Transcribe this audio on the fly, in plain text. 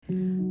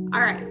All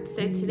right,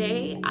 so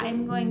today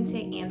I'm going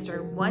to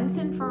answer once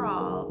and for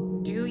all,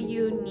 do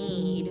you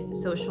need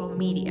social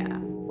media?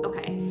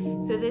 Okay,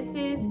 so this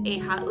is a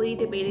hotly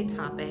debated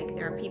topic.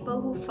 There are people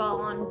who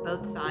fall on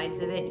both sides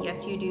of it.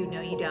 Yes, you do,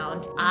 no, you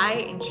don't. I,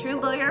 in true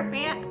lawyer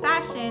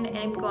fashion,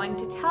 am going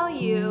to tell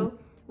you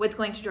what's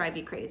going to drive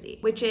you crazy,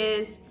 which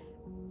is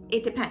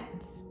it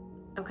depends.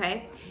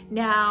 Okay,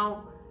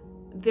 now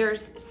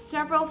there's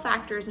several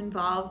factors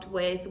involved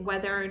with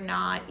whether or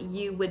not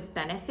you would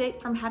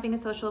benefit from having a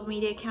social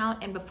media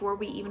account. And before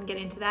we even get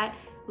into that,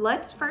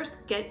 let's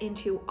first get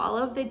into all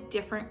of the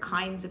different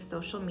kinds of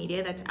social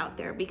media that's out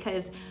there,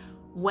 because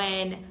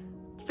when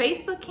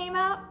Facebook came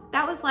out,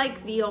 that was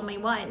like the only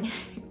one.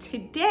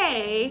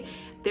 Today,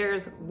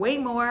 there's way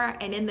more,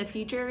 and in the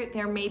future,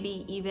 there may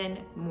be even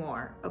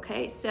more.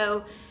 Okay,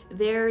 so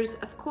there's,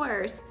 of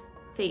course,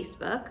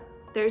 Facebook,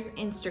 there's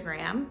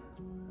Instagram,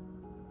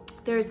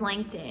 there's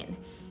LinkedIn,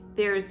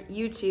 there's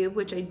YouTube,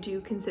 which I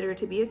do consider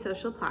to be a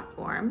social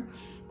platform,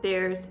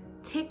 there's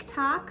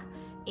TikTok,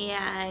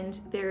 and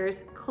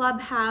there's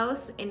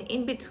Clubhouse, and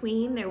in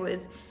between there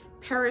was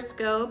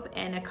Periscope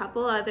and a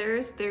couple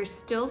others. There's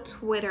still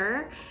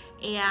Twitter,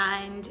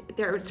 and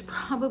there's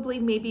probably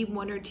maybe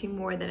one or two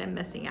more that I'm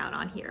missing out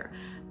on here.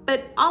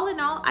 But all in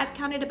all, I've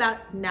counted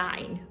about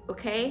 9,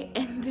 okay?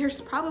 And there's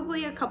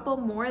probably a couple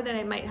more that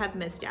I might have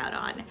missed out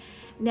on.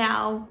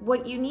 Now,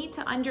 what you need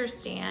to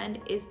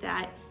understand is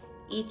that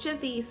each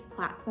of these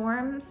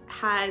platforms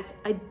has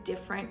a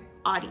different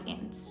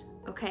audience,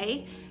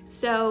 okay?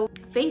 So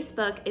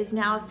Facebook is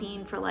now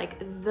seen for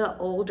like the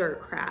older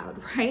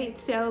crowd, right?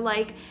 So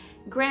like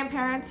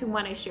grandparents who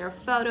want to share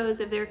photos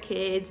of their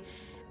kids,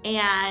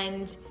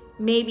 and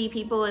maybe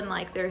people in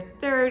like their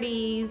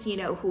 30s,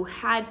 who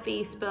had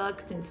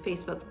Facebook since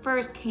Facebook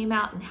first came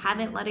out and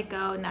haven't let it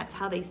go, and that's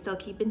how they still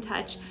keep in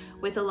touch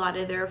with a lot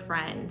of their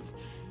friends.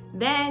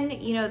 Then,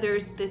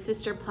 there's the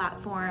sister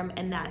platform,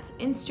 and that's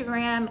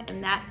Instagram,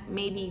 and that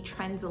maybe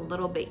trends a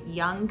little bit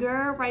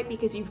younger, right?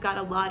 Because you've got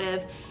a lot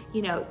of,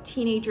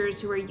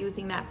 teenagers who are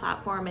using that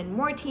platform, and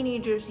more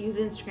teenagers use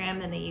Instagram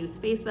than they use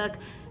Facebook.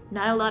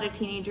 Not a lot of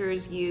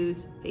teenagers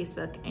use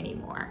Facebook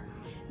anymore.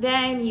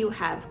 Then you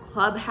have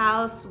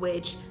Clubhouse,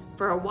 which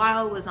for a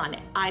while was on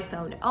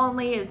iPhone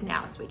only, is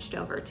now switched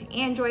over to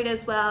Android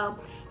as well.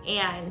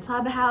 And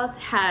Clubhouse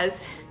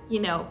has,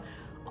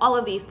 all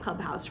of these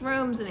Clubhouse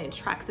rooms, and it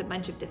attracts a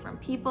bunch of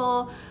different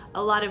people.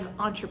 A lot of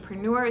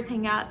entrepreneurs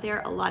hang out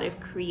there, a lot of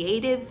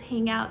creatives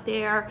hang out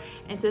there,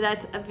 and so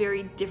that's a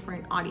very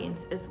different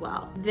audience as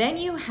well. Then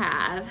you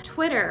have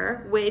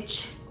Twitter,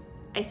 which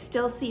I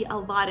still see a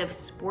lot of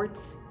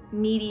sports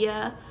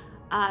media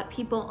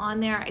people on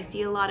there. I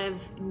see a lot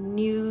of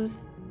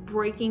news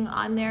breaking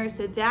on there,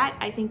 so that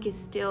I think is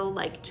still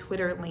like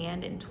Twitter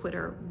land and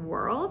Twitter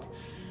world.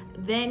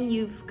 Then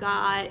you've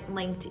got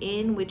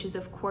LinkedIn, which is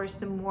of course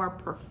the more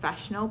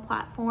professional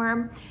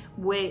platform,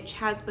 which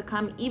has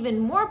become even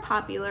more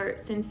popular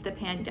since the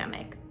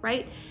pandemic,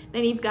 right?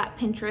 Then you've got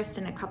Pinterest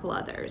and a couple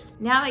others.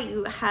 Now that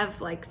you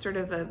have like sort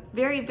of a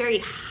very, very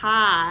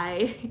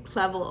high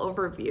level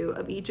overview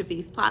of each of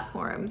these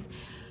platforms,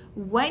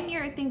 when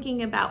you're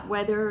thinking about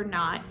whether or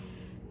not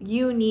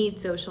you need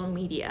social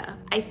media,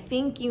 I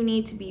think you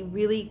need to be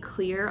really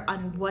clear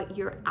on what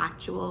your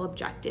actual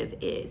objective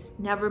is.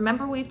 Now,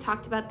 remember, we've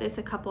talked about this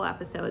a couple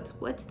episodes.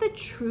 What's the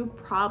true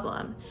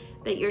problem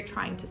that you're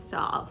trying to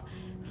solve?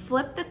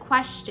 Flip the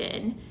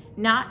question,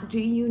 not do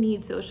you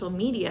need social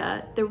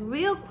media? The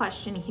real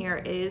question here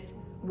is,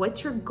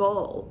 what's your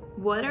goal?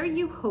 What are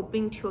you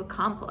hoping to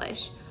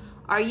accomplish?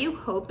 Are you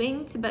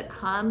hoping to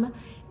become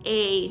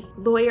a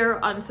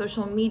lawyer on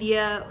social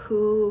media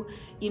who,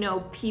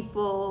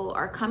 people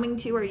are coming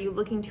to? Are you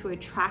looking to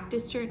attract a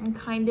certain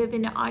kind of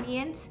an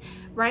audience,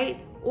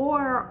 right?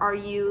 Or are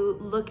you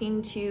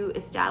looking to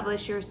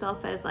establish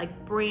yourself as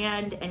like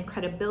brand and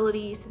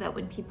credibility so that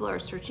when people are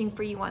searching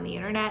for you on the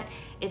internet,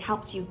 it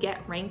helps you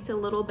get ranked a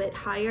little bit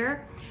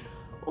higher?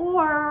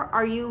 Or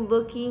are you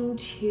looking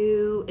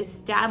to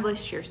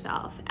establish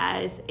yourself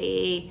as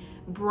a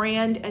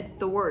brand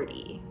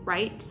authority,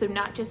 right? So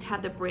not just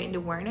have the brand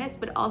awareness,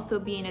 but also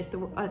be an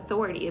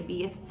authority,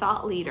 be a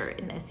thought leader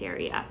in this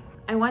area.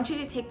 I want you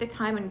to take the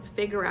time and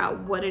figure out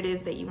what it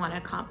is that you want to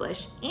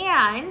accomplish.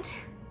 And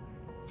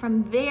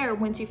from there,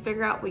 once you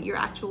figure out what your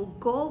actual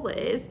goal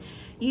is,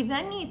 you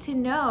then need to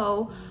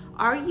know,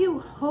 are you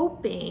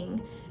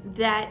hoping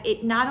that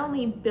it not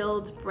only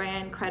builds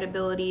brand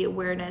credibility,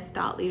 awareness,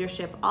 thought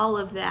leadership, all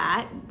of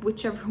that,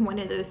 whichever one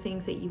of those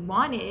things that you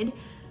wanted,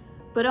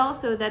 but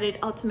also that it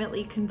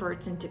ultimately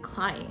converts into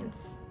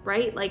clients,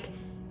 right? Like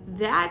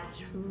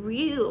that's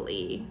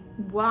really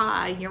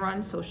why you're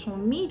on social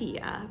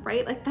media,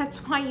 right? Like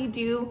that's why you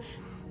do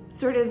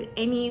sort of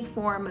any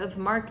form of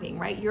marketing,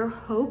 right? You're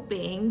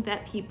hoping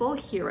that people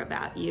hear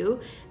about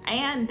you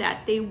and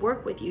that they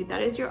work with you.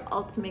 That is your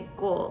ultimate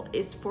goal,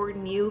 is for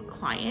new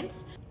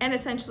clients and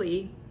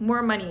essentially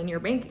more money in your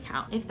bank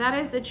account. If that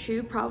is the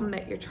true problem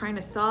that you're trying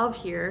to solve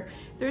here,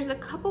 there's a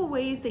couple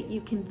ways that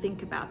you can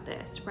think about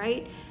this,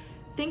 right?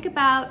 Think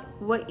about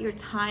what your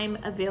time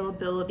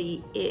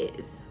availability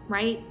is,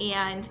 right?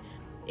 And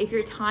If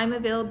your time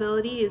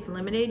availability is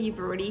limited, you've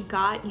already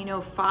got,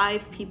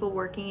 5 people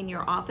working in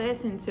your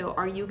office. And so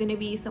are you going to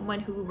be someone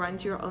who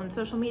runs your own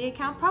social media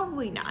account?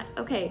 Probably not.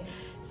 Okay.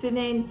 So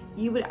then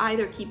you would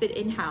either keep it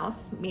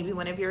in-house. Maybe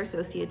one of your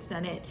associates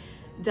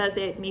does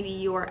it, maybe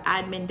your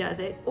admin does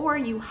it, or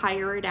you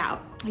hire it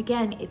out.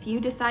 Again, if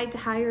you decide to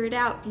hire it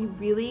out, be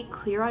really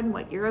clear on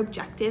what your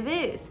objective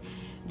is.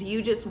 Do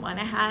you just want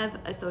to have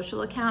a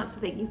social account so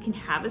that you can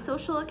have a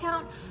social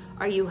account?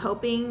 Are you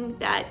hoping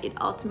that it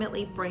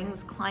ultimately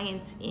brings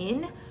clients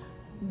in?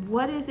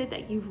 What is it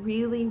that you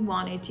really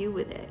want to do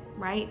with it,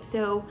 right?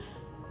 So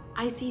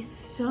I see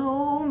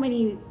so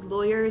many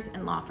lawyers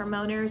and law firm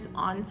owners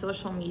on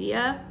social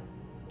media,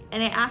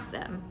 and I ask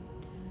them,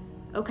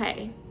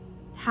 okay,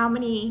 how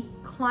many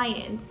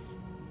clients,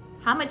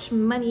 how much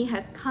money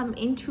has come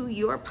into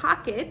your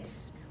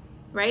pockets,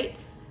 right,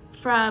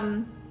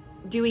 from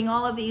doing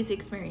all of these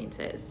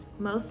experiences?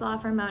 Most law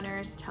firm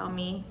owners tell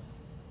me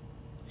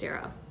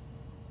 0.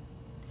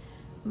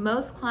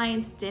 Most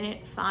clients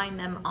didn't find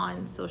them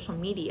on social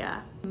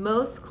media.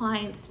 Most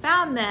clients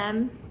found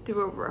them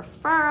through a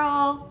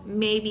referral.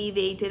 Maybe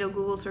they did a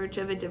Google search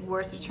of a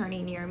divorce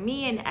attorney near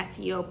me and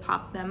SEO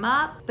popped them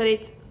up, but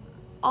it's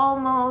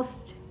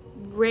almost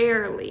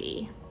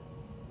rarely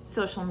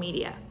social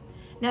media.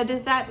 Now,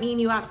 does that mean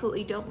you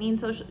absolutely don't need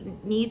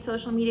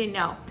social media?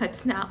 No,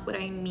 that's not what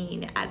I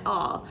mean at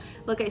all.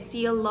 Look, I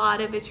see a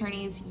lot of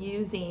attorneys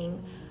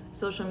using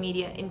social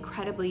media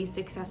incredibly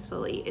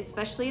successfully,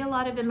 especially a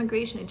lot of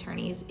immigration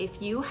attorneys.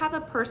 If you have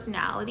a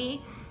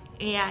personality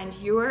and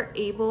you're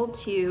able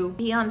to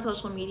be on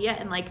social media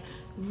and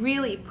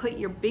really put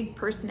your big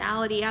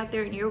personality out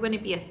there, and you're going to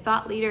be a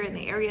thought leader in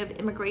the area of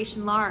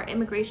immigration law or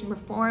immigration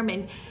reform,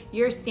 and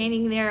you're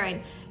standing there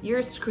and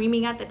you're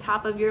screaming at the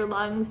top of your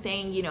lungs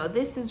saying,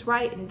 this is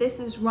right and this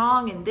is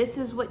wrong and this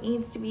is what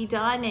needs to be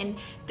done, and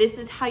this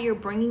is how you're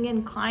bringing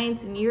in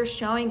clients, and you're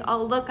showing,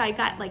 oh look, I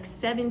got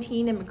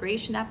 17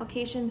 immigration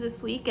applications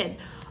this week and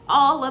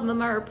all of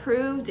them are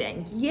approved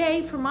and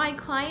yay for my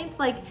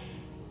clients.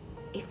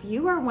 If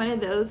you are one of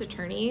those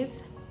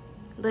attorneys,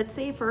 let's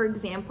say, for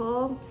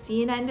example,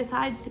 CNN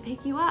decides to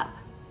pick you up.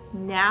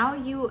 Now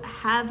you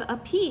have a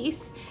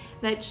piece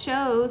that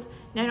shows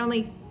not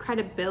only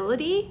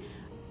credibility,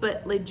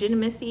 but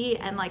legitimacy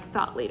and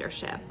thought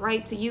leadership,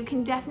 right? So you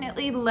can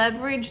definitely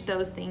leverage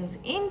those things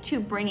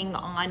into bringing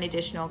on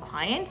additional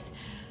clients,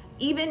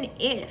 even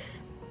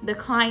if the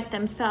client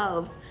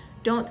themselves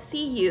don't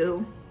see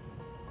you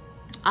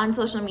on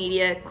social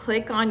media,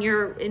 click on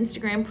your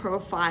Instagram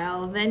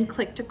profile, then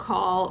click to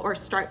call or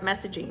start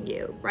messaging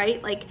you,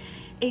 right?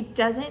 It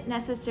doesn't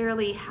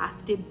necessarily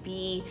have to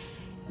be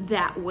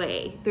that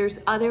way. There's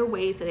other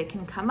ways that it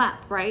can come up,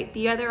 right?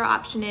 The other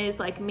option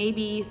is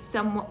maybe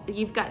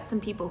you've got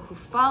some people who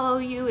follow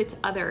you, it's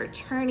other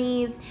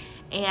attorneys,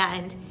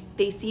 and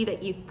they see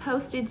that you've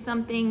posted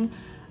something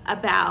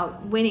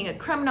about winning a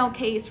criminal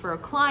case for a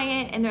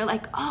client, and they're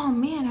like, oh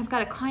man, I've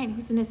got a client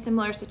who's in a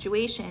similar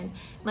situation.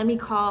 Let me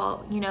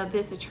call,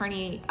 this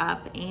attorney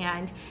up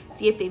and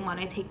see if they want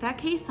to take that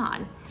case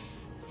on.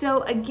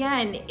 So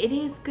again, it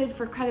is good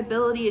for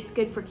credibility, it's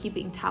good for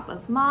keeping top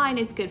of mind,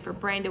 it's good for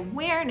brand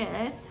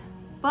awareness,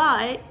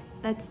 but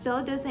that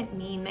still doesn't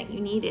mean that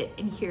you need it.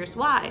 And here's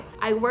why.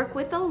 I work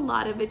with a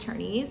lot of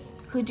attorneys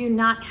who do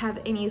not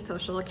have any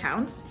social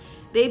accounts.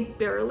 They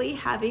barely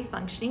have a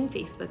functioning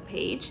Facebook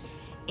page.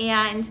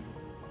 And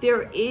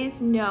there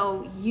is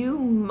no, you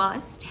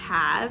must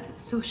have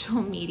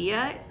social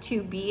media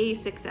to be a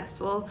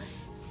successful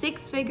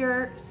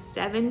 6-figure,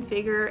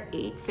 7-figure,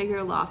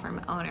 8-figure law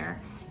firm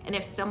owner. And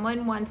if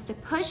someone wants to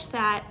push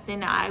that,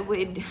 then I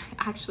would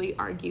actually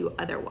argue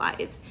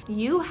otherwise.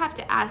 You have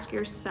to ask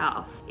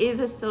yourself, is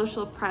a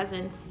social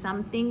presence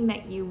something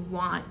that you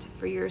want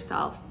for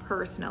yourself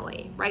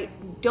personally, right?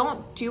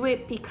 Don't do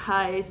it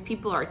because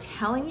people are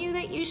telling you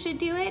that you should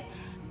do it.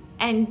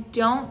 And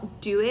don't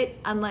do it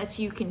unless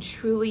you can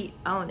truly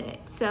own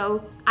it.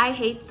 So I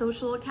hate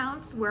social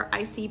accounts where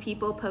I see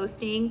people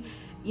posting,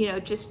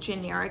 just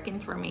generic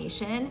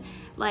information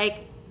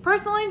like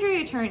personal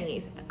injury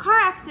attorneys, car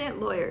accident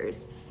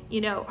lawyers,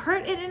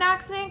 hurt in an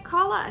accident,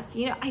 call us.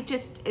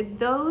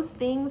 Those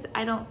things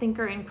I don't think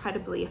are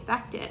incredibly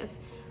effective.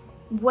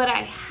 What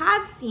I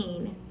have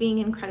seen being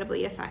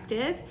incredibly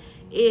effective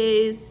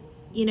is,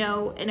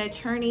 an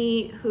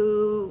attorney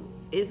who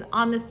is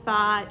on the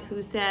spot,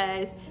 who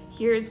says,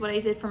 here's what I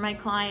did for my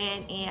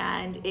client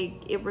and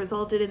it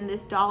resulted in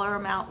this dollar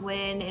amount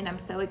win and I'm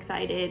so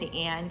excited,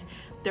 and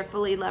they're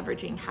fully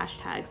leveraging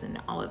hashtags and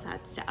all of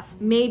that stuff.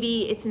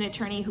 Maybe it's an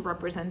attorney who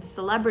represents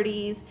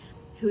celebrities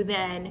who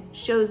then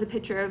shows a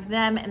picture of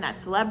them and that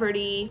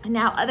celebrity, and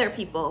now other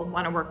people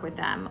want to work with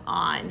them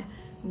on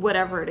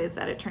whatever it is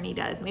that attorney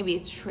does. Maybe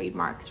it's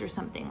trademarks or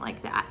something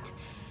like that.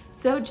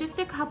 So just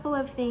a couple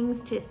of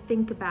things to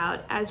think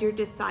about as you're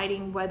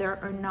deciding whether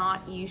or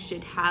not you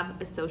should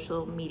have a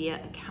social media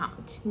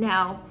account.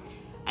 Now,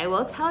 I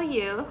will tell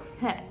you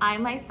that I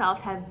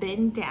myself have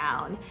been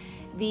down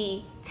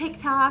the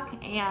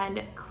TikTok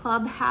and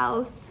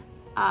Clubhouse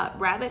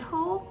rabbit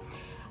hole.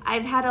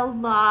 I've had a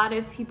lot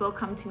of people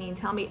come to me and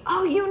tell me,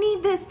 oh, you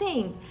need this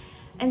thing.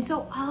 And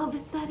so all of a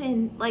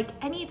sudden, like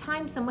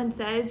anytime someone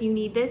says you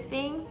need this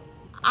thing,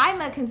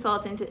 I'm a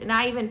consultant and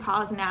I even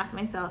pause and ask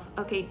myself,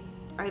 okay,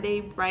 are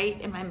they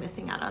right? Am I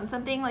missing out on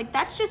something? Like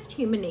that's just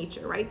human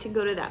nature, right? To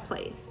go to that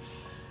place.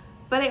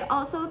 But I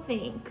also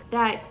think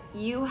that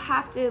you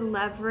have to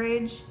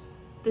leverage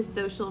the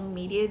social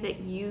media that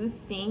you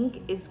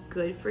think is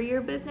good for your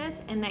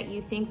business and that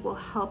you think will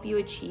help you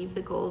achieve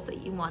the goals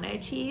that you want to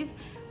achieve,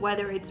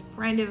 whether it's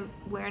brand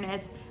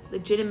awareness,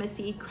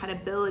 legitimacy,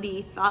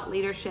 credibility, thought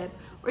leadership,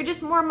 or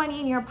just more money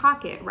in your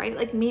pocket, right?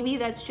 Like maybe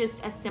that's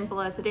just as simple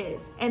as it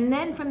is. And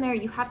then from there,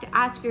 you have to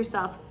ask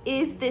yourself,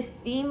 is this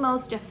the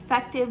most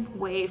effective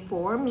way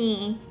for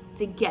me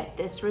to get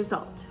this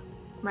result?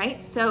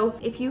 Right? So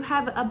if you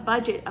have a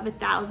budget of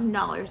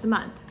 $1,000 a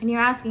month and you're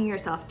asking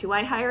yourself, do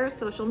I hire a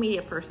social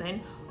media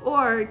person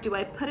or do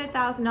I put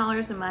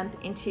 $1,000 a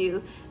month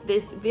into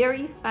this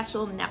very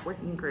special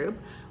networking group,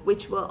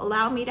 which will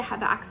allow me to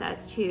have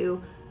access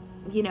to,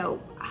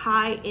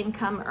 high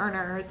income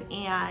earners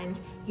and,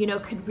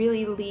 could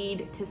really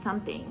lead to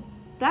something?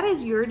 That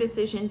is your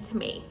decision to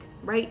make,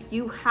 right?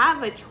 You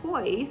have a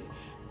choice.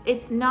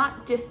 It's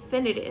not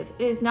definitive.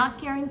 It is not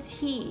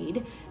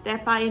guaranteed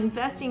that by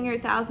investing your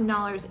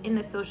 $1,000 in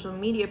the social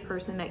media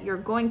person that you're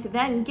going to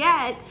then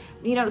get,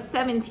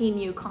 17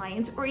 new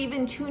clients or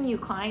even 2 new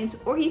clients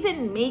or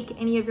even make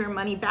any of your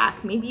money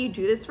back. Maybe you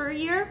do this for a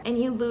year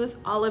and you lose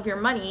all of your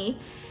money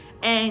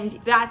and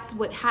that's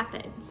what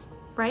happens,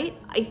 right?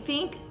 I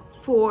think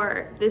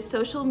for this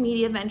social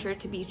media venture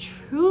to be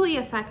truly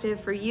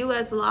effective for you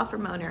as a law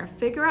firm owner,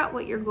 figure out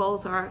what your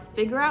goals are,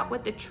 figure out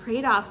what the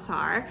trade-offs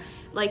are.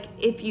 Like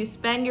if you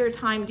spend your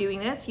time doing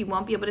this, you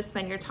won't be able to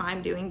spend your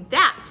time doing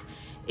that.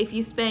 If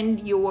you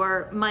spend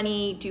your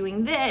money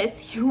doing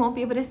this, you won't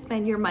be able to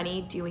spend your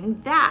money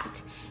doing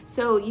that.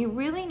 So you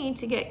really need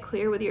to get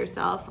clear with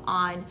yourself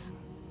on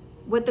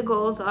what the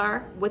goals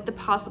are, what the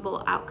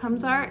possible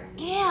outcomes are.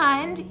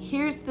 And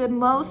here's the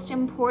most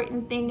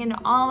important thing in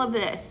all of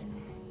this.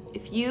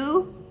 If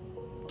you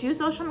do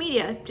social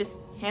media, just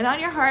hand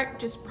on your heart,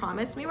 just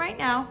promise me right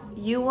now,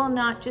 you will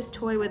not just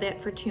toy with it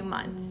for 2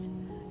 months.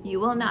 You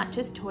will not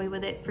just toy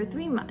with it for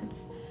 3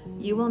 months.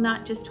 You will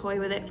not just toy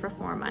with it for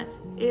 4 months.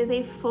 It is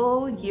a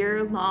full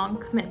year-long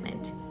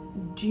commitment.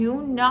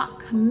 Do not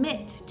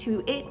commit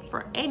to it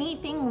for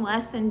anything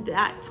less than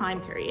that time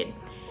period.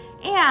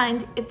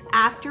 And if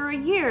after a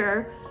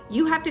year,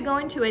 you have to go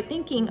into it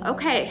thinking,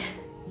 okay,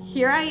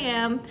 here I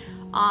am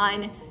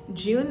on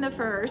June the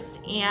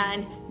 1st,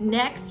 and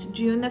next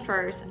June the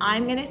 1st,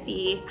 I'm gonna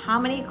see how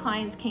many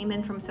clients came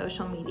in from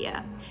social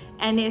media.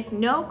 And if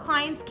no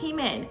clients came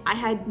in, I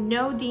had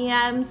no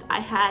DMs, I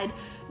had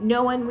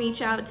no one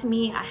reach out to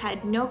me, I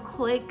had no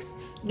clicks,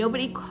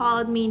 nobody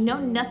called me,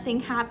 nothing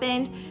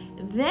happened,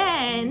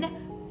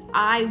 then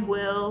I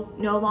will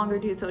no longer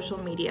do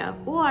social media.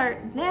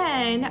 Or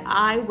then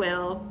I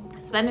will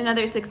spend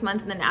another 6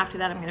 months, and then after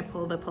that, I'm gonna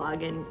pull the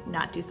plug and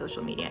not do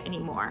social media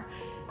anymore.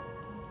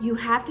 You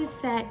have to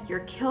set your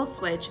kill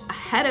switch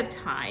ahead of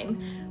time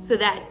so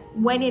that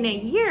when in a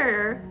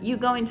year you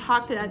go and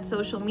talk to that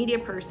social media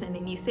person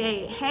and you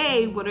say,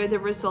 hey, what are the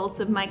results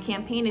of my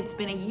campaign? It's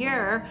been a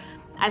year.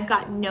 I've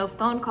got no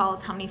phone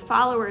calls. How many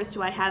followers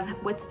do I have?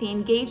 What's the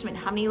engagement?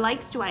 How many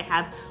likes do I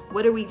have?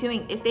 What are we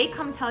doing? If they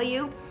come tell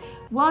you,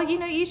 well,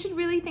 you should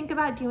really think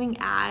about doing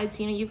ads.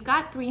 You've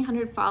got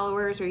 300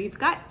 followers or you've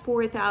got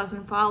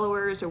 4,000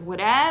 followers or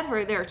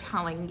whatever they're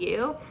telling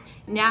you.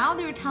 Now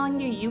they're telling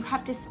you you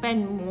have to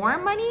spend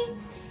more money.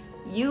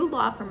 You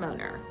law firm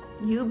owner,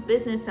 you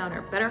business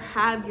owner better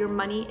have your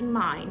money in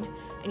mind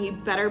and you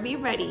better be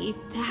ready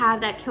to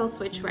have that kill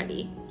switch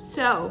ready.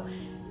 So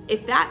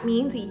if that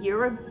means a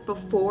year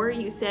before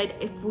you said,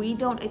 if we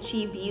don't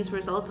achieve these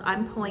results,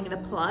 I'm pulling the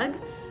plug,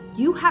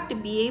 you have to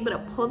be able to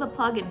pull the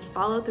plug and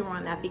follow through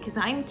on that, because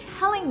I'm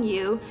telling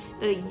you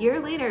that a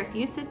year later, if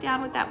you sit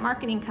down with that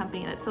marketing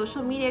company, that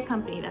social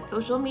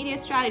media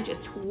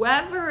strategist,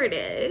 whoever it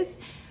is,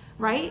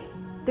 right?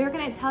 They're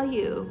gonna tell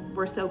you,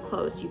 we're so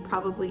close, you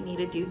probably need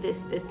to do this,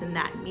 this, and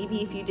that.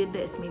 Maybe if you did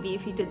this, maybe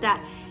if you did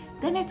that,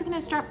 then it's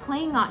gonna start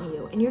playing on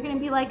you. And you're gonna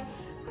be like,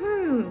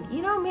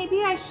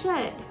 maybe I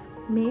should.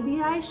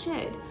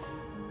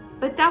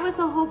 But that was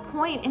the whole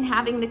point in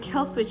having the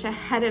kill switch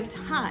ahead of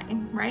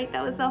time, right?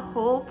 That was the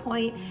whole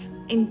point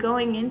in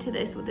going into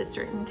this with a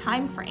certain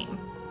time frame.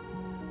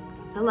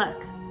 So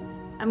look,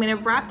 I'm gonna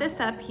wrap this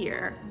up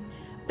here,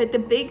 but the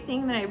big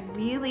thing that I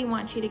really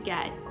want you to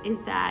get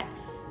is that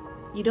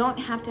you don't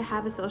have to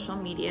have a social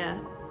media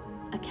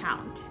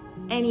account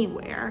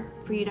anywhere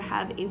for you to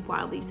have a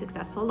wildly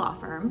successful law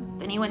firm.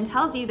 If anyone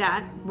tells you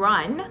that,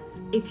 run.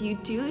 If you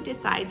do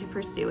decide to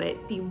pursue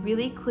it, be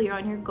really clear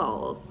on your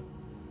goals.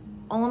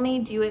 Only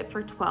do it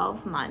for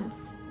 12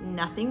 months,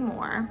 nothing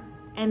more,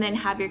 and then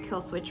have your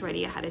kill switch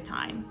ready ahead of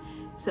time.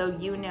 So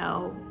you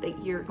know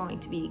that you're going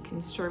to be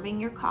conserving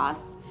your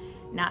costs,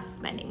 not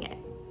spending it,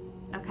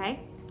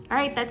 okay? All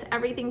right, that's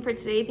everything for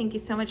today. Thank you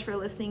so much for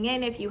listening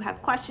in. If you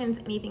have questions,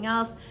 anything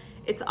else,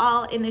 it's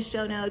all in the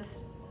show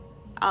notes.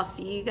 I'll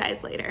see you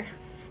guys later.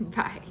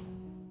 Bye.